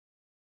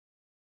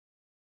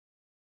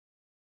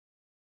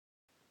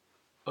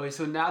Okay,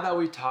 so now that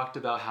we talked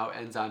about how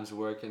enzymes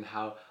work and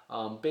how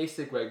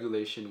basic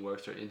regulation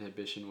works or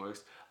inhibition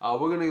works,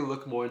 we're going to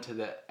look more into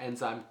the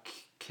enzyme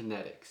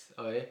kinetics.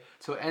 Okay,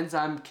 so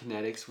enzyme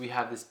kinetics, we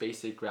have this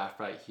basic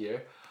graph right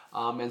here.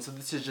 And so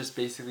this is just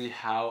basically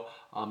how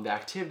the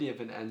activity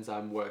of an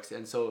enzyme works.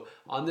 And so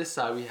on this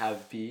side we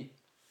have V,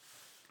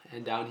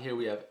 and down here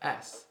we have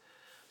S.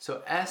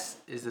 So S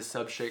is the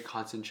substrate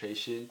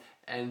concentration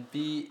and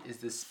V is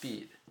the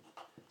speed.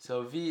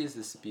 So V is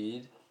the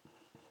speed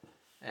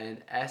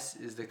and S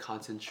is the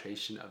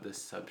concentration of the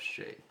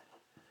substrate.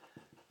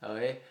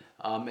 Okay,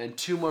 and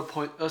two more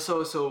points.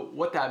 So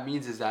what that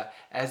means is that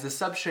as the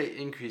substrate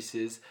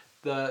increases,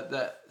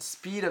 the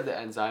speed of the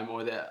enzyme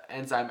or the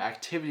enzyme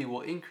activity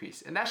will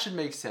increase, and that should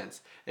make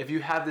sense. If you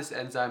have this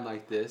enzyme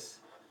like this,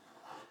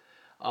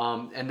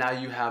 and now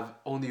you have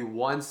only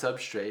one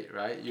substrate,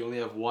 right? You only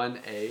have one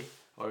A,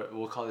 or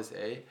we'll call this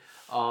A.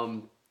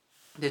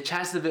 The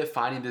chance of it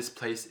finding this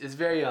place is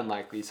very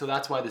unlikely. So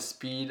that's why the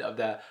speed of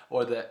that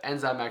or the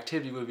enzyme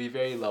activity would be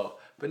very low.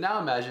 But now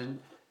imagine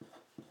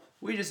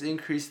we just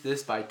increase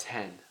this by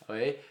 10,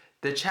 okay?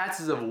 The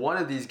chances of one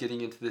of these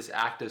getting into this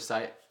active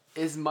site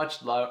is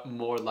much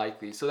more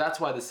likely. So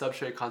that's why the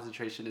substrate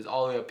concentration is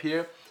all the way up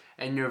here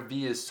and your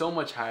V is so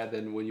much higher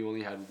than when you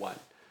only had one.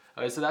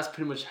 Okay, so that's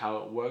pretty much how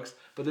it works.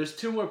 But there's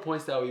two more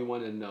points that we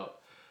want to note.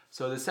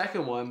 So the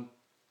second one,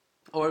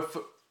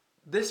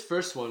 this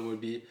first one would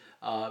be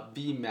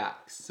Vmax.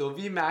 So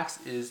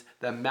Vmax is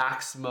the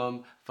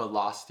maximum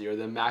velocity or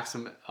the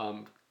maximum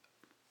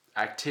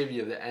activity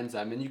of the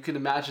enzyme, and you can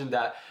imagine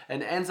that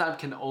an enzyme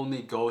can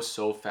only go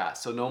so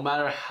fast. So no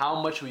matter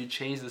how much we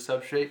change the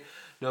substrate,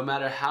 no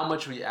matter how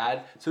much we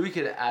add, so we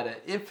could add an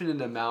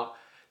infinite amount,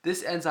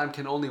 this enzyme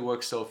can only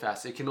work so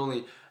fast. It can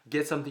only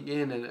get something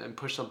in and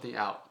push something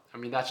out. I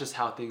mean, that's just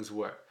how things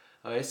work.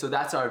 Okay, so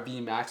that's our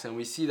Vmax, and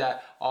we see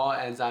that all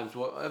enzymes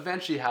will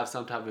eventually have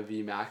some type of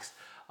Vmax.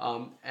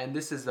 And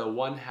this is the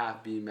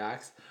 1/2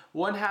 Vmax.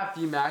 1/2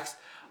 Vmax,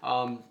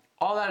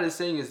 all that is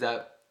saying is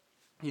that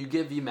you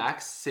get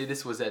Vmax, say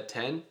this was at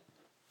 10,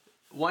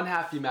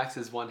 1/2 Vmax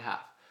is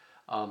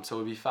 1/2, so it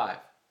would be 5.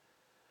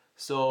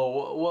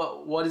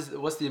 So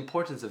what's the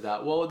importance of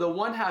that? Well, the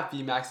 1/2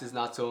 Vmax is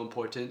not so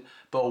important,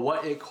 but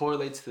what it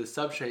correlates to the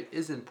substrate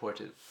is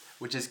important,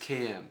 which is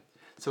Km.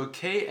 So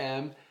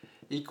Km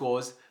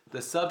equals the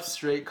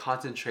substrate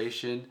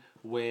concentration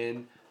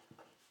when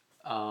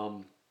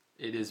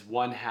it is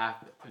 1/2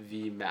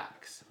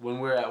 Vmax. When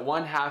we're at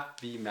 1/2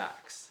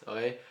 Vmax,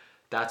 okay?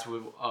 That's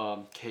what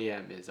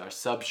Km is, our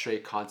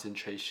substrate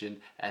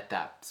concentration at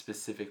that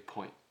specific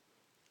point.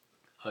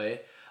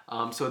 Okay,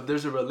 so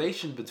there's a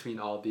relation between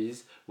all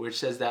these, which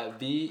says that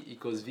V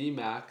equals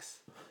Vmax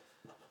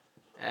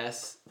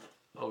S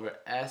over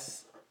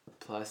S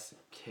plus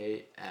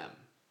Km.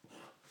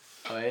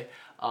 Okay,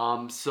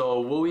 so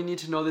will we need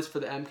to know this for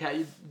the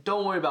MCAT?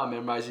 Don't worry about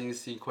memorizing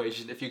this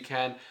equation. If you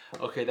can,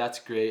 okay, that's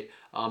great.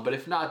 But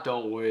if not,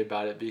 don't worry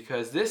about it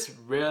because this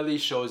rarely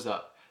shows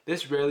up.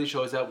 This rarely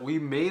shows up. We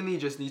mainly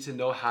just need to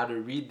know how to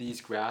read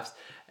these graphs,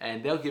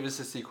 and they'll give us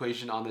this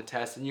equation on the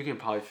test, and you can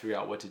probably figure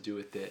out what to do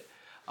with it.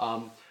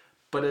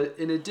 But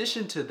in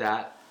addition to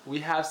that, we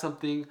have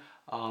something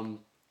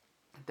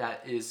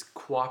that is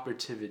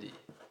cooperativity.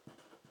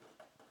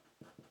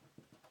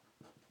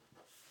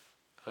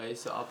 Okay,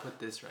 so I'll put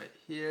this right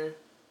here.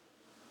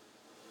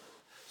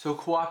 So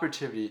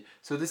cooperativity.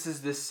 So this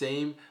is the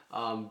same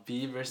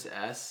V versus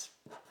S.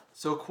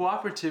 So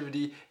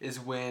cooperativity is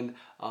when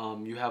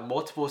you have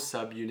multiple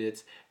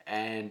subunits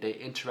and they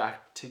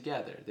interact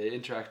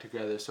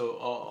together.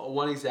 So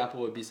one example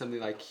would be something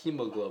like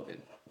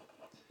hemoglobin.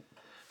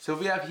 So if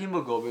we have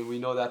hemoglobin, we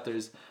know that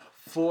there's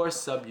 4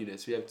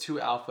 subunits. We have 2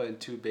 alpha and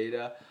 2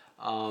 beta.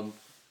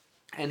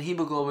 And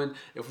hemoglobin,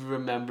 if we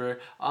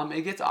remember,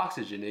 it gets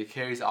oxygen. It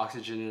carries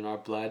oxygen in our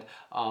blood.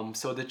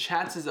 So the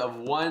chances of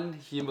one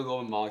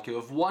hemoglobin molecule,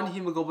 if one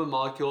hemoglobin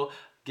molecule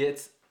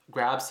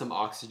grabs some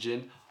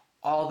oxygen,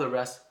 all the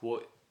rest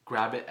will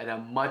grab it at a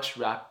much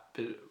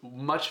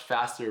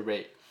faster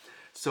rate.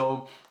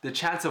 So the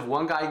chance of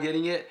one guy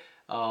getting it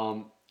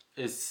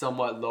is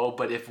somewhat low,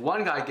 but if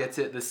one guy gets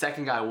it, the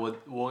second guy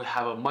will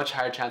have a much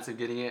higher chance of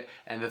getting it,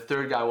 and the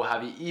third guy will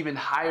have an even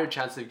higher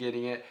chance of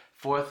getting it,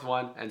 fourth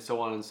one, and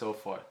so on and so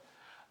forth.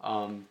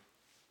 And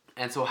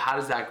so how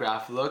does that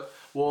graph look?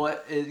 Well,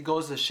 it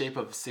goes the shape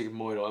of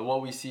sigmoidal, and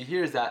what we see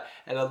here is that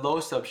at a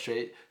low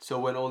substrate, so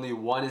when only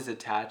one is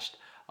attached,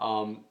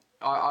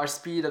 our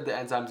speed of the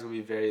enzyme is going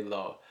to be very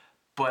low.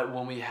 But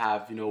when we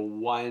have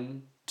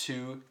 1,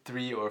 2,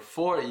 3, or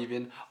 4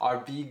 even, our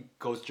V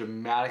goes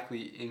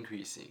dramatically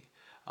increasing.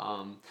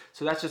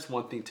 So that's just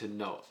one thing to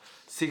note.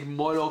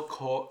 Sigmoidal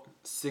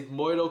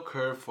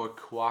curve for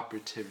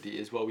cooperativity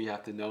is what we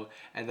have to know,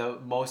 and the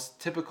most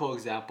typical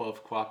example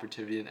of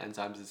cooperativity in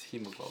enzymes is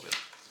hemoglobin.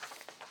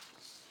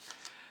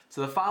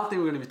 So the final thing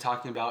we're going to be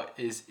talking about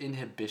is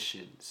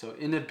inhibition. So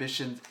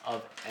inhibition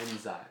of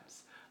enzymes.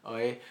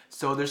 Okay,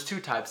 so there's 2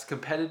 types: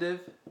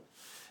 competitive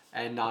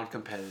and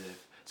non-competitive.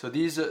 So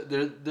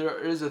there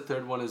is a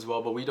third one as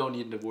well, but we don't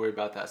need to worry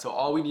about that. So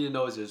all we need to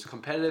know is there's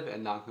competitive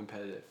and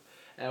non-competitive.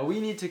 And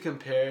we need to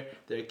compare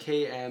their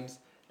KMs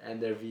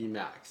and their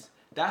Vmax.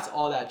 That's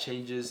all that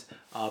changes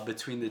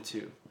between the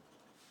two.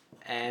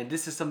 And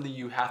this is something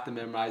you have to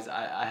memorize.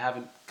 I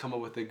haven't come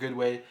up with a good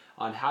way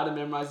on how to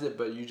memorize it,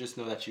 but you just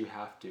know that you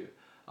have to.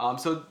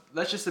 So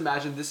let's just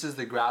imagine this is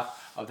the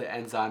graph of the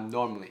enzyme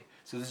normally.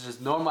 So this is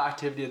just normal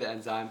activity of the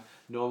enzyme,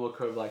 normal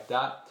curve like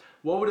that.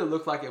 What would it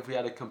look like if we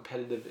had a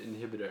competitive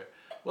inhibitor?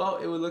 Well,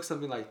 it would look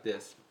something like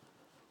this.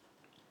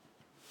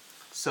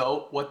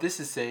 So what this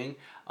is saying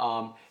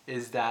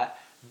is that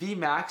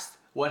Vmax,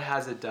 what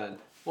has it done?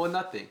 Well,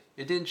 nothing.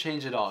 It didn't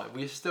change at all.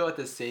 We're still at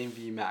the same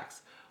Vmax.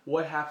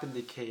 What happened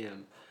to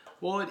Km?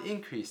 Well, it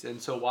increased.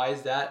 And so why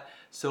is that?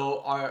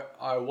 So our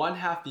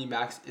 1/2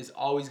 Vmax is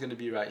always going to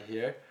be right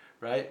here,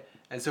 right?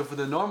 And so for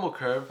the normal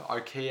curve,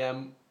 our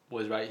Km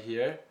was right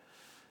here.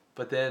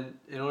 But then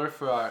in order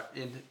for our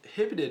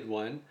inhibited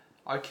one,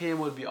 our Km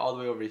would be all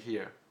the way over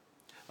here.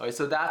 Alright,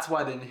 so that's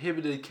why the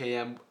inhibited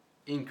Km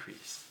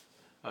increased.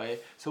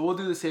 Alright, so we'll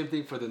do the same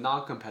thing for the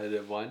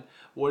non-competitive one.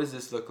 What does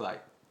this look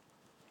like?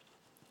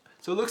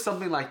 So it looks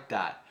something like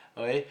that.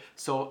 Okay,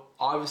 so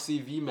obviously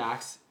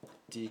Vmax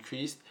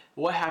decreased.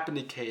 What happened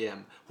to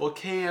Km? Well,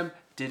 Km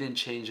didn't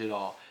change at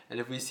all. And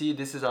if we see,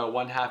 this is our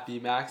 1/2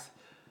 Vmax,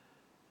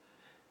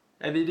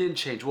 and it didn't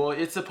change. Well,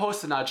 it's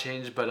supposed to not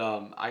change, but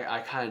I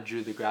kind of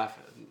drew the graph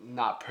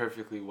not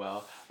perfectly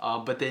well.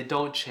 But they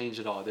don't change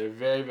at all. They're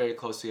very, very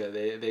close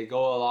together. They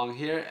go along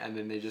here, and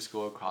then they just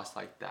go across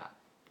like that.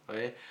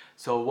 Okay?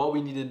 So what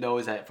we need to know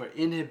is that for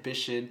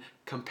inhibition,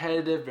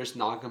 competitive versus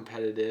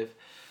non-competitive,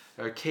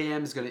 our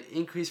Km is going to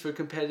increase for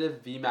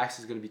competitive, Vmax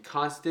is going to be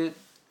constant.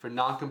 For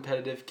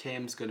non-competitive,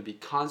 Km is going to be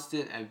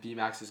constant and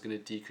Vmax is going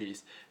to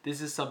decrease.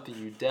 This is something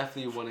you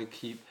definitely want to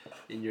keep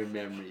in your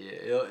memory.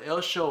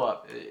 It'll show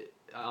up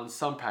on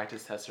some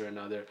practice test or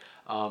another,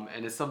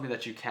 and it's something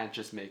that you can't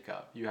just make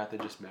up. You have to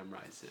just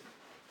memorize it.